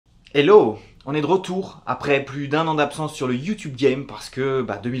Hello, on est de retour après plus d'un an d'absence sur le YouTube Game parce que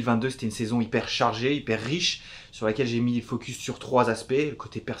 2022 c'était une saison hyper chargée, hyper riche sur laquelle j'ai mis le focus sur trois aspects, le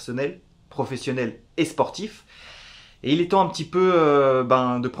côté personnel, professionnel et sportif. Et il est temps un petit peu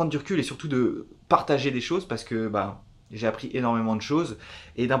de prendre du recul et surtout de partager des choses parce que j'ai appris énormément de choses.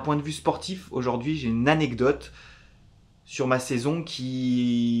 Et d'un point de vue sportif, aujourd'hui j'ai une anecdote sur ma saison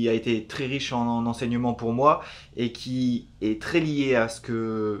qui a été très riche en enseignements pour moi et qui est très liée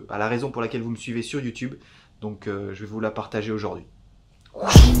à la raison pour laquelle vous me suivez sur YouTube. Donc je vais vous la partager aujourd'hui.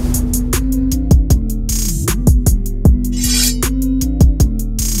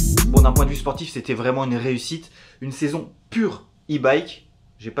 Bon, d'un point de vue sportif, c'était vraiment une réussite. Une saison pure e-bike.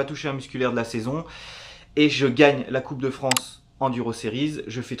 J'ai pas touché un musculaire de la saison. Et je gagne la Coupe de France Enduro Series,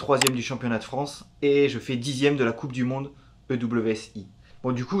 je fais 3e du championnat de France et je fais 10e de la Coupe du Monde EWSI.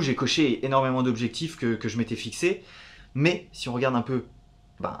 Bon, du coup, j'ai coché énormément d'objectifs que je m'étais fixés, mais si on regarde un peu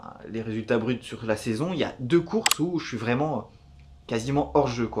les résultats bruts sur la saison, il y a 2 courses où je suis vraiment quasiment hors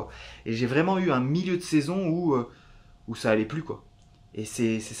jeu, quoi. Et j'ai vraiment eu un milieu de saison où ça allait plus, quoi. Et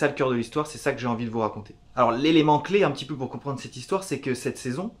c'est ça le cœur de l'histoire, c'est ça que j'ai envie de vous raconter. Alors, l'élément clé un petit peu pour comprendre cette histoire, c'est que cette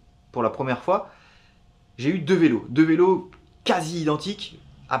saison, pour la première fois, j'ai eu 2 vélos. 2 vélos quasi identiques,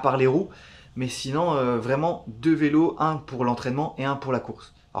 à part les roues. Mais sinon, vraiment 2 vélos, un pour l'entraînement et un pour la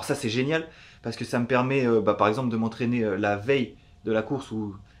course. Alors ça, c'est génial, parce que ça me permet, par exemple, de m'entraîner la veille de la course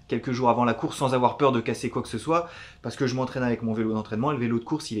ou quelques jours avant la course sans avoir peur de casser quoi que ce soit. Parce que je m'entraîne avec mon vélo d'entraînement. Le vélo de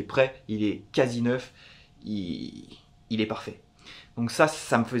course, il est prêt, il est quasi neuf, il est parfait. Donc ça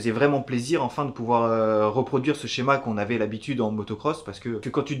me faisait vraiment plaisir enfin de pouvoir reproduire ce schéma qu'on avait l'habitude en motocross. Parce que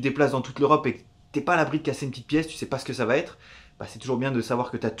quand tu te déplaces dans toute l'Europe et que t'es pas à l'abri de casser une petite pièce, tu sais pas ce que ça va être, c'est toujours bien de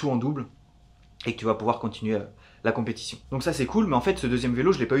savoir que tu as tout en double et que tu vas pouvoir continuer la compétition. Donc ça c'est cool, mais en fait ce deuxième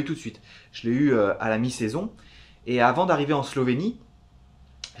vélo je l'ai pas eu tout de suite. Je l'ai eu à la mi-saison et avant d'arriver en Slovénie,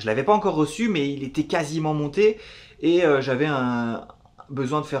 je l'avais pas encore reçu mais il était quasiment monté et j'avais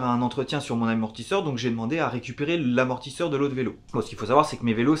besoin de faire un entretien sur mon amortisseur, donc j'ai demandé à récupérer l'amortisseur de l'autre vélo. Bon, ce qu'il faut savoir c'est que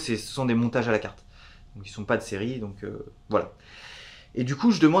mes vélos ce sont des montages à la carte, donc ils sont pas de série, donc voilà. Et du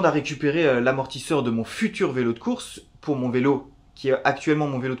coup, je demande à récupérer l'amortisseur de mon futur vélo de course pour mon vélo, qui est actuellement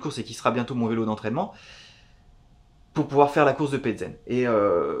mon vélo de course et qui sera bientôt mon vélo d'entraînement, pour pouvoir faire la course de Pédzen. Et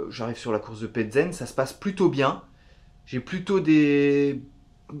j'arrive sur la course de Pédzen, ça se passe plutôt bien. J'ai plutôt des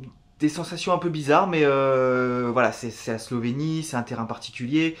sensations un peu bizarres, mais voilà, c'est la Slovénie, c'est un terrain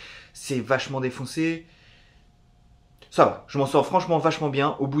particulier, c'est vachement défoncé. Ça va, je m'en sors franchement vachement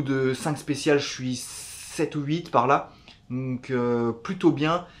bien. Au bout de 5 spéciales, je suis 7 ou 8 par là. Donc plutôt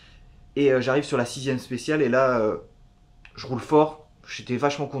bien. Et j'arrive sur la 6e spéciale et là je roule fort. J'étais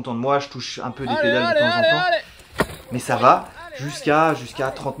vachement content de moi. Je touche un peu des pédales de temps en temps. Mais ça va jusqu'à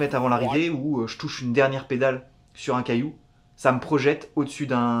 30 mètres avant l'arrivée où je touche une dernière pédale sur un caillou. Ça me projette au-dessus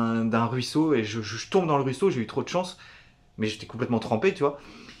d'un ruisseau et je tombe dans le ruisseau. J'ai eu trop de chance. Mais j'étais complètement trempé, tu vois.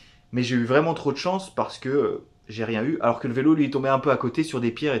 Mais j'ai eu vraiment trop de chance parce que j'ai rien eu. Alors que le vélo lui est tombé un peu à côté sur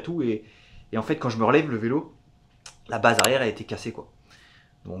des pierres et tout. Et en fait quand je me relève le vélo, la base arrière a été cassée, quoi.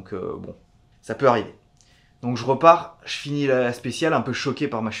 Donc bon, ça peut arriver. Donc je repars, je finis la spéciale un peu choqué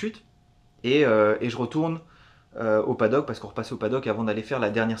par ma chute et je retourne au paddock parce qu'on repassait au paddock avant d'aller faire la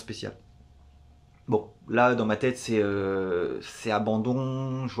dernière spéciale. Bon, là dans ma tête c'est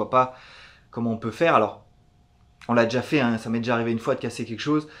abandon, je vois pas comment on peut faire. Alors on l'a déjà fait, hein, ça m'est déjà arrivé une fois de casser quelque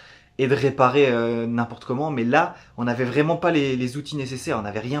chose et de réparer n'importe comment, mais là on n'avait vraiment pas les outils nécessaires, on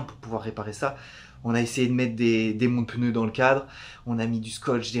n'avait rien pour pouvoir réparer ça. On a essayé de mettre des monte-pneus dans le cadre, on a mis du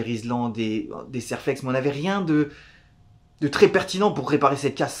scotch, des riselants, des serflex, mais on n'avait rien de très pertinent pour réparer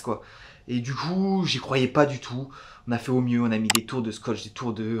cette casse, quoi. Et du coup, j'y croyais pas du tout. On a fait au mieux, on a mis des tours de scotch, des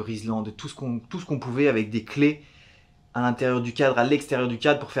tours de riselant, de tout ce qu'on pouvait avec des clés à l'intérieur du cadre, à l'extérieur du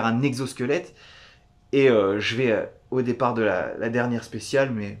cadre pour faire un exosquelette. Et je vais au départ de la dernière spéciale,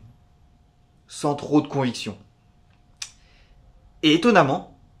 mais sans trop de conviction. Et étonnamment,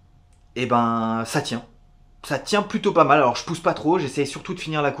 ça tient. Ça tient plutôt pas mal. Alors je pousse pas trop, j'essaye surtout de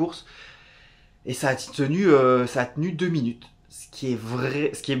finir la course. Et ça a tenu 2 minutes. Ce qui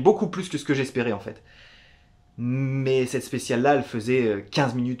est beaucoup plus que ce que j'espérais en fait. Mais cette spéciale-là, elle faisait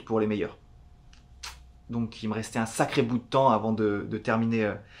 15 minutes pour les meilleurs. Donc il me restait un sacré bout de temps avant de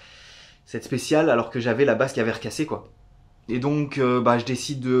terminer cette spéciale, alors que j'avais la base qui avait recassé, quoi. Et donc je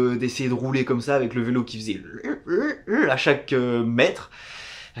décide d'essayer de rouler comme ça avec le vélo qui faisait à chaque mètre,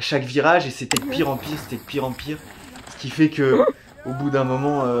 à chaque virage, et c'était de pire en pire, ce qui fait que au bout d'un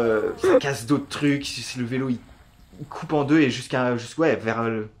moment ça casse d'autres trucs, le vélo il coupe en deux et vers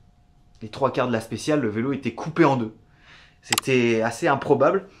les 3/4 de la spéciale, le vélo était coupé en deux. C'était assez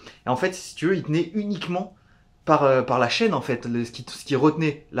improbable. Et en fait, si tu veux, il tenait uniquement par la chaîne en fait. Ce qui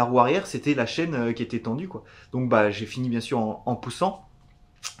retenait la roue arrière, c'était la chaîne qui était tendue, quoi. Donc bah j'ai fini bien sûr en poussant.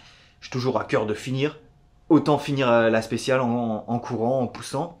 J'ai toujours à cœur de finir. Autant finir la spéciale en courant, en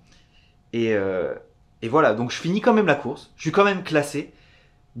poussant. Et voilà, donc je finis quand même la course. Je suis quand même classé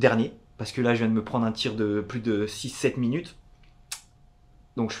dernier, parce que là je viens de me prendre un tir de plus de 6-7 minutes.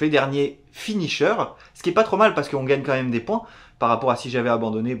 Donc je fais dernier finisher, ce qui est pas trop mal parce qu'on gagne quand même des points. Par rapport à si j'avais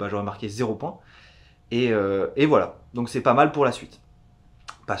abandonné, bah, j'aurais marqué 0 points. Et voilà, donc c'est pas mal pour la suite.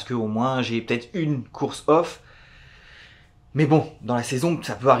 Parce que au moins j'ai peut-être une course off. Mais bon, dans la saison,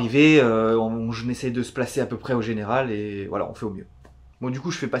 ça peut arriver, on essaie de se placer à peu près au général et voilà, on fait au mieux. Bon, du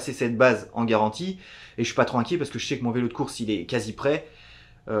coup, je fais passer cette base en garantie et je suis pas trop inquiet parce que je sais que mon vélo de course, il est quasi prêt.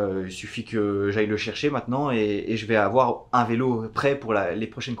 Il suffit que j'aille le chercher maintenant et je vais avoir un vélo prêt pour les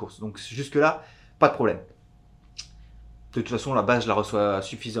prochaines courses. Donc jusque-là, pas de problème. De toute façon, la base, je la reçois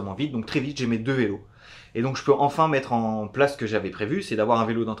suffisamment vite. Donc très vite, j'ai mes 2 vélos. Et donc je peux enfin mettre en place ce que j'avais prévu, c'est d'avoir un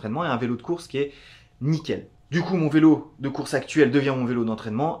vélo d'entraînement et un vélo de course qui est nickel. Du coup, mon vélo de course actuel devient mon vélo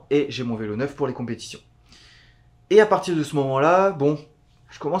d'entraînement et j'ai mon vélo neuf pour les compétitions. Et à partir de ce moment-là, bon,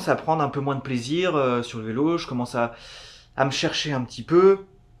 je commence à prendre un peu moins de plaisir sur le vélo, je commence à me chercher un petit peu.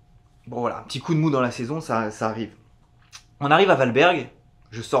 Bon voilà, un petit coup de mou dans la saison, ça arrive. On arrive à Valberg,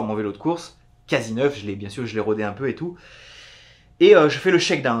 je sors mon vélo de course, quasi neuf, bien sûr je l'ai rodé un peu et tout. Et je fais le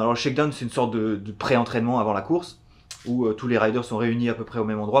shakedown. Alors le shakedown, c'est une sorte de pré-entraînement avant la course, où tous les riders sont réunis à peu près au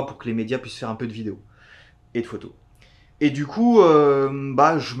même endroit pour que les médias puissent faire un peu de vidéos et de photos. Et du coup,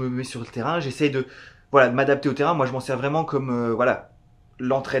 bah, je me mets sur le terrain, j'essaye de m'adapter au terrain. Moi, je m'en sers vraiment comme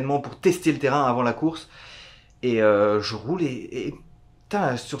l'entraînement pour tester le terrain avant la course. Et je roule et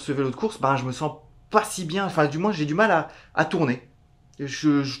putain, sur ce vélo de course, ben, je me sens pas si bien. Enfin, du moins, j'ai du mal à tourner.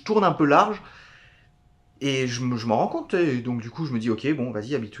 Je tourne un peu large et je m'en rends compte. Et donc, du coup, je me dis, ok, bon,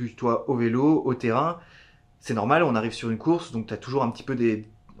 vas-y, habitue-toi au vélo, au terrain. C'est normal, on arrive sur une course, donc t'as toujours un petit peu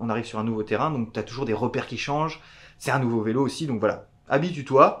on arrive sur un nouveau terrain, donc t'as toujours des repères qui changent. C'est un nouveau vélo aussi, donc voilà.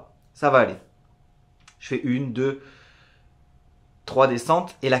 Habitue-toi, ça va aller. Je fais 1, 2, 3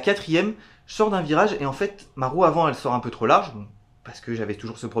 descentes. Et la 4e, je sors d'un virage et en fait, ma roue avant, elle sort un peu trop large, bon, parce que j'avais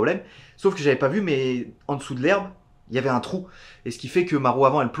toujours ce problème. Sauf que j'avais pas vu, mais en dessous de l'herbe, il y avait un trou. Et ce qui fait que ma roue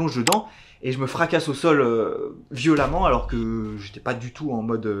avant, elle plonge dedans et je me fracasse au sol violemment alors que j'étais pas du tout en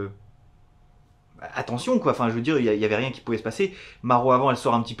mode... attention quoi, enfin je veux dire, il y avait rien qui pouvait se passer. Ma roue avant, elle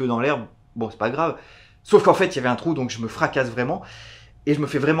sort un petit peu dans l'herbe, bon c'est pas grave. Sauf qu'en fait, il y avait un trou, donc je me fracasse vraiment. Et je me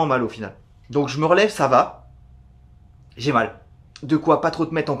fais vraiment mal au final. Donc je me relève, ça va. J'ai mal. De quoi pas trop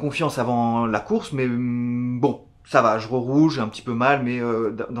te mettre en confiance avant la course, mais bon, ça va. Je reroule, j'ai un petit peu mal, mais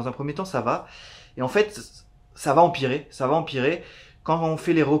dans un premier temps, ça va. Et en fait, ça va empirer, ça va empirer. Quand on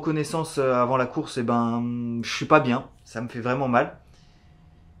fait les reconnaissances avant la course, eh ben, je suis pas bien. Ça me fait vraiment mal.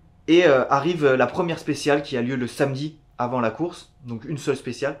 Et arrive la première spéciale qui a lieu le samedi avant la course. Donc une seule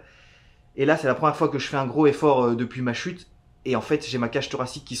spéciale. Et là, c'est la première fois que je fais un gros effort depuis ma chute. Et en fait, j'ai ma cage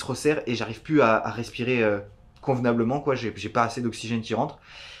thoracique qui se resserre et j'arrive plus à respirer convenablement, quoi. J'ai pas assez d'oxygène qui rentre.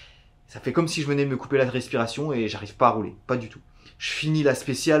 Ça fait comme si je venais de me couper la respiration et j'arrive pas à rouler. Pas du tout. Je finis la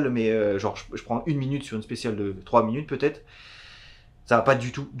spéciale, mais genre, je prends 1 minute sur une spéciale de 3 minutes peut-être. Ça va pas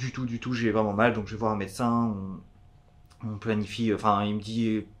du tout, du tout, du tout. J'ai vraiment mal, donc je vais voir un médecin. On planifie, enfin, il me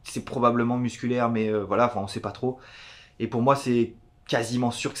dit c'est probablement musculaire, mais voilà, enfin, on sait pas trop. Et pour moi, c'est quasiment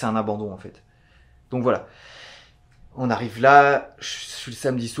sûr que c'est un abandon en fait. Donc voilà. On arrive là, je suis le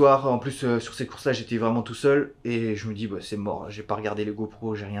samedi soir, en plus sur cette course-là j'étais vraiment tout seul et je me dis bah, c'est mort, j'ai pas regardé le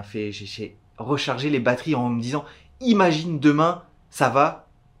GoPro, j'ai rien fait, j'ai rechargé les batteries en me disant imagine demain ça va,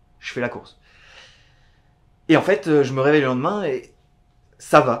 je fais la course. Et en fait je me réveille le lendemain et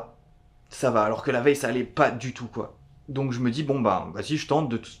ça va, alors que la veille ça allait pas du tout quoi. Donc je me dis bon bah vas-y je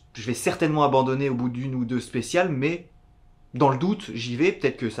tente, je vais certainement abandonner au bout d'1 ou 2 spéciales, mais dans le doute j'y vais,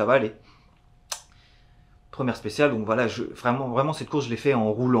 peut-être que ça va aller. Première spéciale, donc voilà, vraiment cette course je l'ai fait en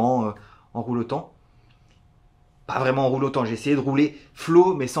roulant, en roulotant. Pas vraiment en roulotant, j'ai essayé de rouler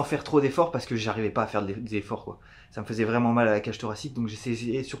flow mais sans faire trop d'efforts parce que j'arrivais pas à faire des efforts quoi. Ça me faisait vraiment mal à la cage thoracique, donc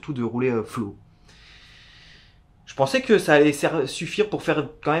j'essayais surtout de rouler flow. Je pensais que ça allait suffire pour faire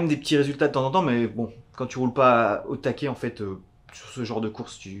quand même des petits résultats de temps en temps, mais bon, quand tu roules pas au taquet en fait, sur ce genre de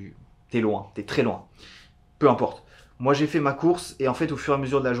course, t'es loin, t'es très loin. Peu importe. Moi j'ai fait ma course et en fait au fur et à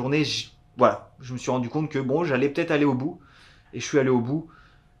mesure de la journée, voilà, je me suis rendu compte que bon, j'allais peut-être aller au bout. Et je suis allé au bout.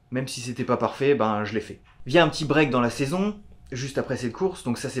 Même si c'était pas parfait, ben je l'ai fait. Vient un petit break dans la saison, juste après cette course.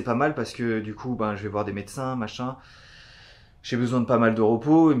 Donc ça c'est pas mal parce que du coup, ben je vais voir des médecins, machin. J'ai besoin de pas mal de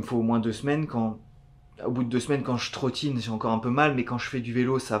repos. Il me faut au moins 2 semaines. Au bout de 2 semaines, quand je trottine, j'ai encore un peu mal. Mais quand je fais du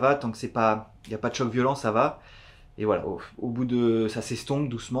vélo, ça va. Tant que il n'y a pas de choc violent, ça va. Et voilà, au bout de... ça s'estompe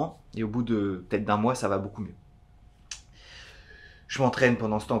doucement. Et au bout de peut-être d'1 mois, ça va beaucoup mieux. Je m'entraîne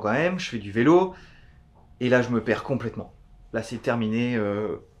pendant ce temps quand même, je fais du vélo, et là je me perds complètement. Là c'est terminé.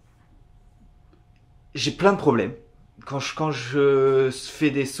 J'ai plein de problèmes. Quand je fais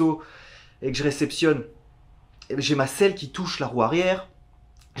des sauts et que je réceptionne, j'ai ma selle qui touche la roue arrière.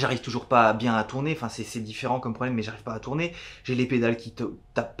 J'arrive toujours pas bien à tourner. Enfin, c'est différent comme problème, mais j'arrive pas à tourner. J'ai les pédales qui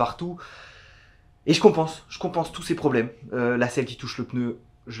tapent partout. Et je compense tous ces problèmes. La selle qui touche le pneu,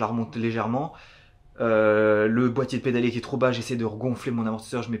 je la remonte légèrement. Le boîtier de pédalier qui est trop bas, j'essaie de regonfler mon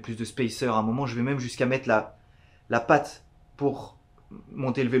amortisseur. Je mets plus de spacer. À un moment, je vais même jusqu'à mettre la patte pour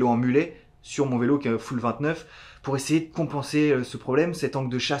monter le vélo en mulet sur mon vélo qui est full 29 pour essayer de compenser ce problème, cet angle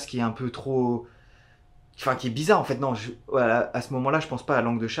de chasse qui est un peu trop... Enfin, qui est bizarre en fait. Non, voilà, à ce moment-là, je pense pas à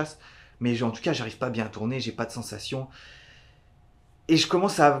l'angle de chasse, mais en tout cas, j'arrive pas bien à tourner, j'ai pas de sensation. Et je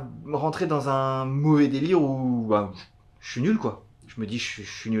commence à rentrer dans un mauvais délire où bah, je suis nul quoi. Je me dis, je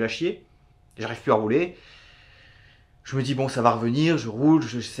suis nul à chier, j'arrive plus à rouler. Je me dis, bon, ça va revenir, je roule,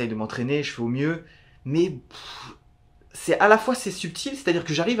 j'essaye de m'entraîner, je fais au mieux, mais c'est à la fois c'est subtil, c'est-à-dire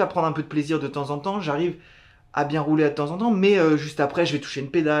que j'arrive à prendre un peu de plaisir de temps en temps, j'arrive à bien rouler de temps en temps, mais juste après, je vais toucher une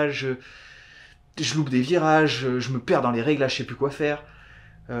pédale, je loupe des virages, je me perds dans les réglages, je sais plus quoi faire.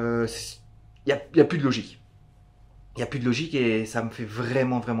 Il y a plus de logique. Il y a plus de logique et ça me fait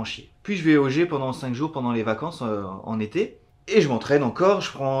vraiment vraiment chier. Puis je vais au G pendant 5 jours pendant les vacances en été et je m'entraîne encore.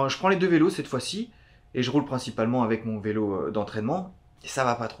 Je prends les 2 vélos cette fois-ci et je roule principalement avec mon vélo d'entraînement et ça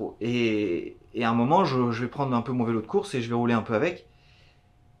va pas trop. Et à un moment je vais prendre un peu mon vélo de course et je vais rouler un peu avec.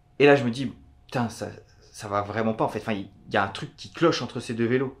 Et là je me dis putain ça va vraiment pas en fait. Enfin il y a un truc qui cloche entre ces 2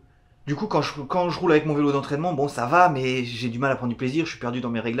 vélos. Du coup, quand je roule avec mon vélo d'entraînement, bon, ça va, mais j'ai du mal à prendre du plaisir, je suis perdu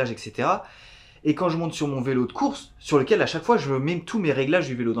dans mes réglages, etc. Et quand je monte sur mon vélo de course, sur lequel à chaque fois je mets tous mes réglages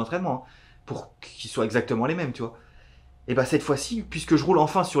du vélo d'entraînement, pour qu'ils soient exactement les mêmes, tu vois. Et bah cette fois-ci, puisque je roule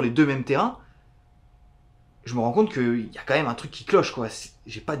enfin sur les 2 mêmes terrains, je me rends compte qu'il y a quand même un truc qui cloche, quoi.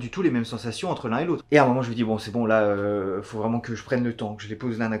 J'ai pas du tout les mêmes sensations entre l'un et l'autre. Et à un moment, je me dis, bon, c'est bon, là, faut vraiment que je prenne le temps, que je les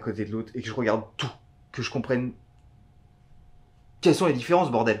pose l'un à côté de l'autre, et que je regarde tout, que je comprenne quelles sont les différences,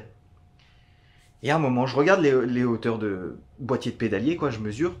 bordel. Et à un moment, je regarde les hauteurs de boîtier de pédalier, quoi, je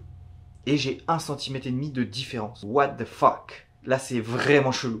mesure, et j'ai 1,5 cm de différence. What the fuck? Là, c'est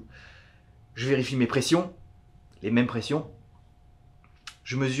vraiment chelou. Je vérifie mes pressions, les mêmes pressions.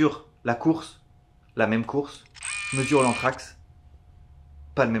 Je mesure la course, la même course. Je mesure l'anthrax,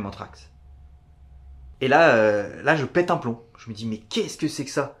 pas le même anthrax. Et là, je pète un plomb. Je me dis, mais qu'est-ce que c'est que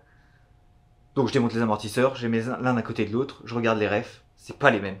ça? Donc je démonte les amortisseurs, je les mets l'un à côté de l'autre, je regarde les refs, c'est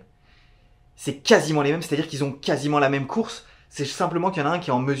pas les mêmes. C'est quasiment les mêmes, c'est-à-dire qu'ils ont quasiment la même course. C'est simplement qu'il y en a un qui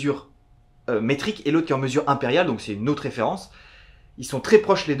est en mesure métrique et l'autre qui est en mesure impériale, donc c'est une autre référence. Ils sont très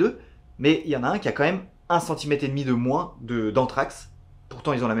proches les deux, mais il y en a un qui a quand même 1,5 cm de moins d'anthrax.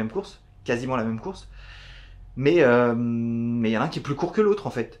 Pourtant ils ont la même course, quasiment la même course. Mais il y en a un qui est plus court que l'autre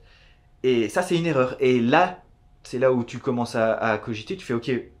en fait. Et ça c'est une erreur. Et là, c'est là où tu commences à cogiter, tu fais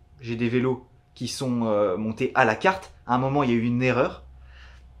ok, j'ai des vélos qui sont montés à la carte. À un moment il y a eu une erreur.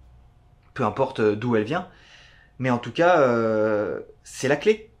 Peu importe d'où elle vient. Mais en tout cas, c'est la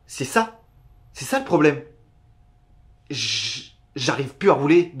clé. C'est ça. C'est ça le problème. J'arrive plus à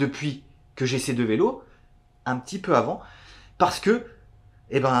rouler depuis que j'ai ces 2 vélos. Un petit peu avant. Parce que,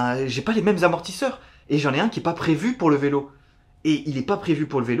 eh ben, j'ai pas les mêmes amortisseurs. Et j'en ai un qui est pas prévu pour le vélo. Et il est pas prévu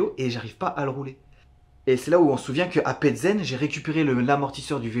pour le vélo et j'arrive pas à le rouler. Et c'est là où on se souvient qu'à Petzen, j'ai récupéré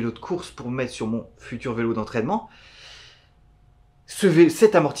l'amortisseur du vélo de course pour me mettre sur mon futur vélo d'entraînement.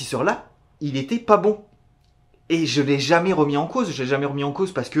 Cet amortisseur-là, il était pas bon. Et je l'ai jamais remis en cause. Je l'ai jamais remis en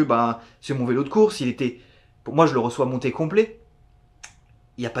cause parce que c'est mon vélo de course. Il était, pour moi, je le reçois monté complet.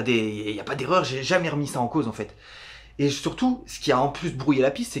 Il n'y a pas d'erreur. J'ai jamais remis ça en cause en fait. Et surtout, ce qui a en plus brouillé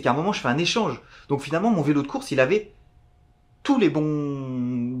la piste, c'est qu'à un moment, je fais un échange. Donc finalement, mon vélo de course, il avait tous les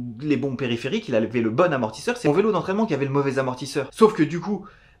bons périphériques. Il avait le bon amortisseur. C'est mon vélo d'entraînement qui avait le mauvais amortisseur. Sauf que du coup,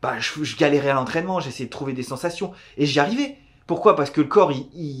 je galérais à l'entraînement. J'essayais de trouver des sensations et j'y arrivais. Pourquoi? Parce que le corps,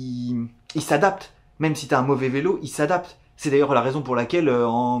 il s'adapte. Même si tu as un mauvais vélo, il s'adapte. C'est d'ailleurs la raison pour laquelle,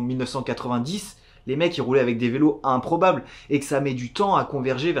 en 1990, les mecs, ils roulaient avec des vélos improbables. Et que ça met du temps à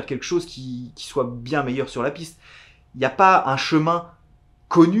converger vers quelque chose qui soit bien meilleur sur la piste. Il n'y a pas un chemin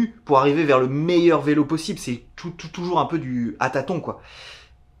connu pour arriver vers le meilleur vélo possible. C'est toujours un peu du à tâtons, quoi.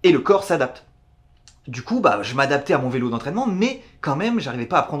 Et le corps s'adapte. Du coup, je m'adaptais à mon vélo d'entraînement, mais quand même, j'arrivais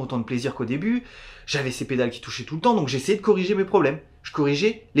pas à prendre autant de plaisir qu'au début. J'avais ces pédales qui touchaient tout le temps, donc j'essayais de corriger mes problèmes. Je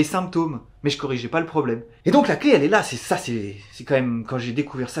corrigeais les symptômes, mais je corrigeais pas le problème. Et donc la clé, elle est là. C'est quand même, quand j'ai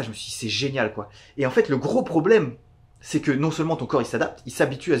découvert ça, je me suis dit, c'est génial, quoi. Et en fait, le gros problème, c'est que non seulement ton corps, il s'adapte, il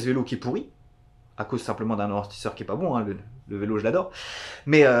s'habitue à ce vélo qui est pourri, à cause simplement d'un amortisseur qui est pas bon, hein, le vélo, je l'adore.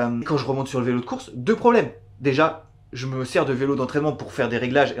 Mais quand je remonte sur le vélo de course, 2 problèmes. Déjà, je me sers de vélo d'entraînement pour faire des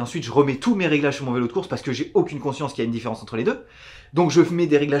réglages et ensuite je remets tous mes réglages sur mon vélo de course parce que j'ai aucune conscience qu'il y a une différence entre les deux. Donc je mets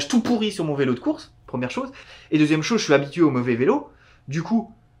des réglages tout pourris sur mon vélo de course, première chose. Et deuxième chose, je suis habitué au mauvais vélo. Du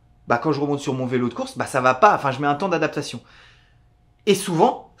coup, quand je remonte sur mon vélo de course, ça va pas, enfin je mets un temps d'adaptation. Et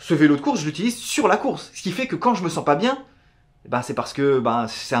souvent, ce vélo de course, je l'utilise sur la course. Ce qui fait que quand je me sens pas bien, c'est parce que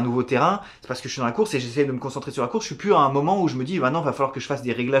c'est un nouveau terrain, c'est parce que je suis dans la course et j'essaie de me concentrer sur la course. Je suis plus à un moment où je me dis, non, va falloir que je fasse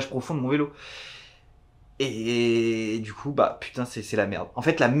des réglages profonds de mon vélo. Et du coup, putain, c'est la merde. En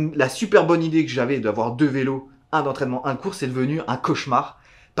fait, la super bonne idée que j'avais d'avoir 2 vélos, un d'entraînement, un de course, c'est devenu un cauchemar.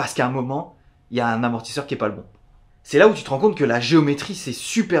 Parce qu'à un moment, il y a un amortisseur qui est pas le bon. C'est là où tu te rends compte que la géométrie, c'est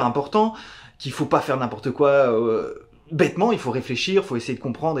super important, qu'il faut pas faire n'importe quoi bêtement, il faut réfléchir, il faut essayer de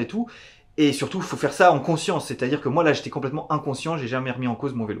comprendre et tout. Et surtout, il faut faire ça en conscience. C'est-à-dire que moi, là, j'étais complètement inconscient, j'ai jamais remis en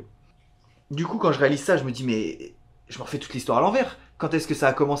cause mon vélo. Du coup, quand je réalise ça, je me dis, mais je me refais toute l'histoire à l'envers. Quand est-ce que ça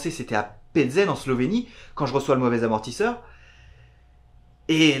a commencé? C'était à Pyrenees, en Slovénie, quand je reçois le mauvais amortisseur.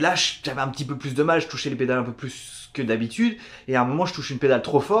 Et là, j'avais un petit peu plus de mal, je touchais les pédales un peu plus que d'habitude. Et à un moment, je touche une pédale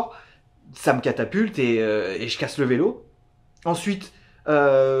trop fort, ça me catapulte et je casse le vélo. Ensuite,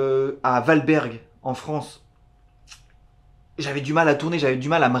 à Valberg, en France, j'avais du mal à tourner, j'avais du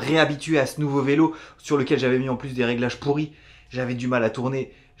mal à me réhabituer à ce nouveau vélo sur lequel j'avais mis en plus des réglages pourris. J'avais du mal à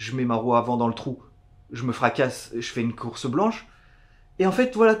tourner, je mets ma roue avant dans le trou, je me fracasse, je fais une course blanche. Et en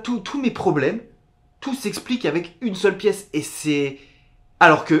fait, voilà, tous mes problèmes, tout s'explique avec une seule pièce. Et c'est...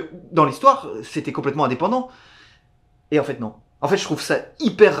 Alors que, dans l'histoire, c'était complètement indépendant. Et en fait, non. En fait, je trouve ça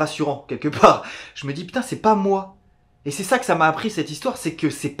hyper rassurant, quelque part. Je me dis, putain, c'est pas moi. Et c'est ça que ça m'a appris, cette histoire, c'est que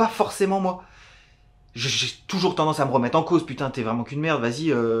c'est pas forcément moi. J'ai toujours tendance à me remettre en cause. Putain, t'es vraiment qu'une merde, vas-y,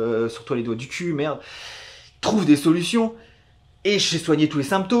 sors-toi les doigts du cul, merde. Trouve des solutions. Et j'ai soigné tous les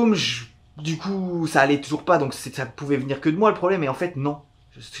symptômes, du coup, ça allait toujours pas, donc ça pouvait venir que de moi le problème, et en fait, non.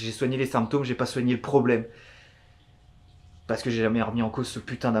 J'ai soigné les symptômes, j'ai pas soigné le problème. Parce que j'ai jamais remis en cause ce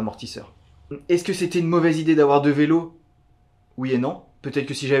putain d'amortisseur. Est-ce que c'était une mauvaise idée d'avoir 2 vélos? Oui et non. Peut-être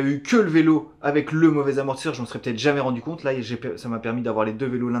que si j'avais eu que le vélo avec le mauvais amortisseur, je m'en serais peut-être jamais rendu compte. Là, ça m'a permis d'avoir les 2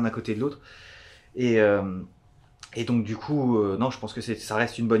 vélos l'un à côté de l'autre. Et donc, du coup, non, je pense que ça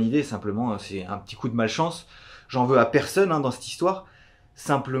reste une bonne idée. Simplement, c'est un petit coup de malchance. J'en veux à personne dans cette histoire.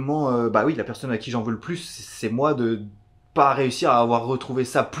 Simplement, oui, la personne à qui j'en veux le plus, c'est moi de pas réussir à avoir retrouvé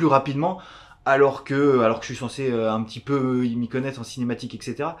ça plus rapidement, alors que je suis censé un petit peu m'y connaître en cinématique,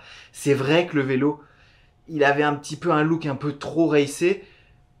 etc. C'est vrai que le vélo, il avait un petit peu un look un peu trop racé,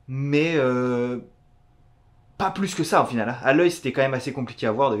 mais pas plus que ça au final. À l'œil, c'était quand même assez compliqué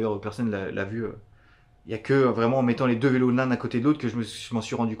à voir. D'ailleurs, personne l'a vu. Il y a que vraiment en mettant les 2 vélos l'un à côté de l'autre que je m'en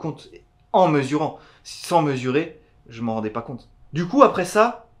suis rendu compte en mesurant. Sans mesurer, je m'en rendais pas compte. Du coup, après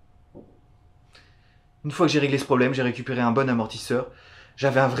ça, une fois que j'ai réglé ce problème, j'ai récupéré un bon amortisseur.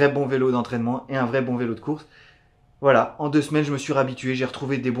 J'avais un vrai bon vélo d'entraînement et un vrai bon vélo de course. Voilà, en 2 semaines, je me suis réhabitué, j'ai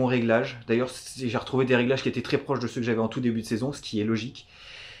retrouvé des bons réglages. D'ailleurs, j'ai retrouvé des réglages qui étaient très proches de ceux que j'avais en tout début de saison, ce qui est logique.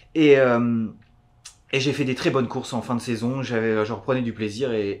 Et j'ai fait des très bonnes courses en fin de saison, je reprenais du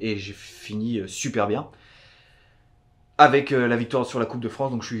plaisir et j'ai fini super bien. Avec la victoire sur la Coupe de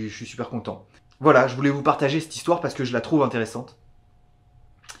France, donc je suis super content. Voilà, je voulais vous partager cette histoire parce que je la trouve intéressante.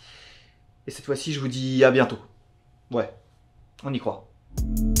 Et cette fois-ci, je vous dis à bientôt. Ouais, on y croit.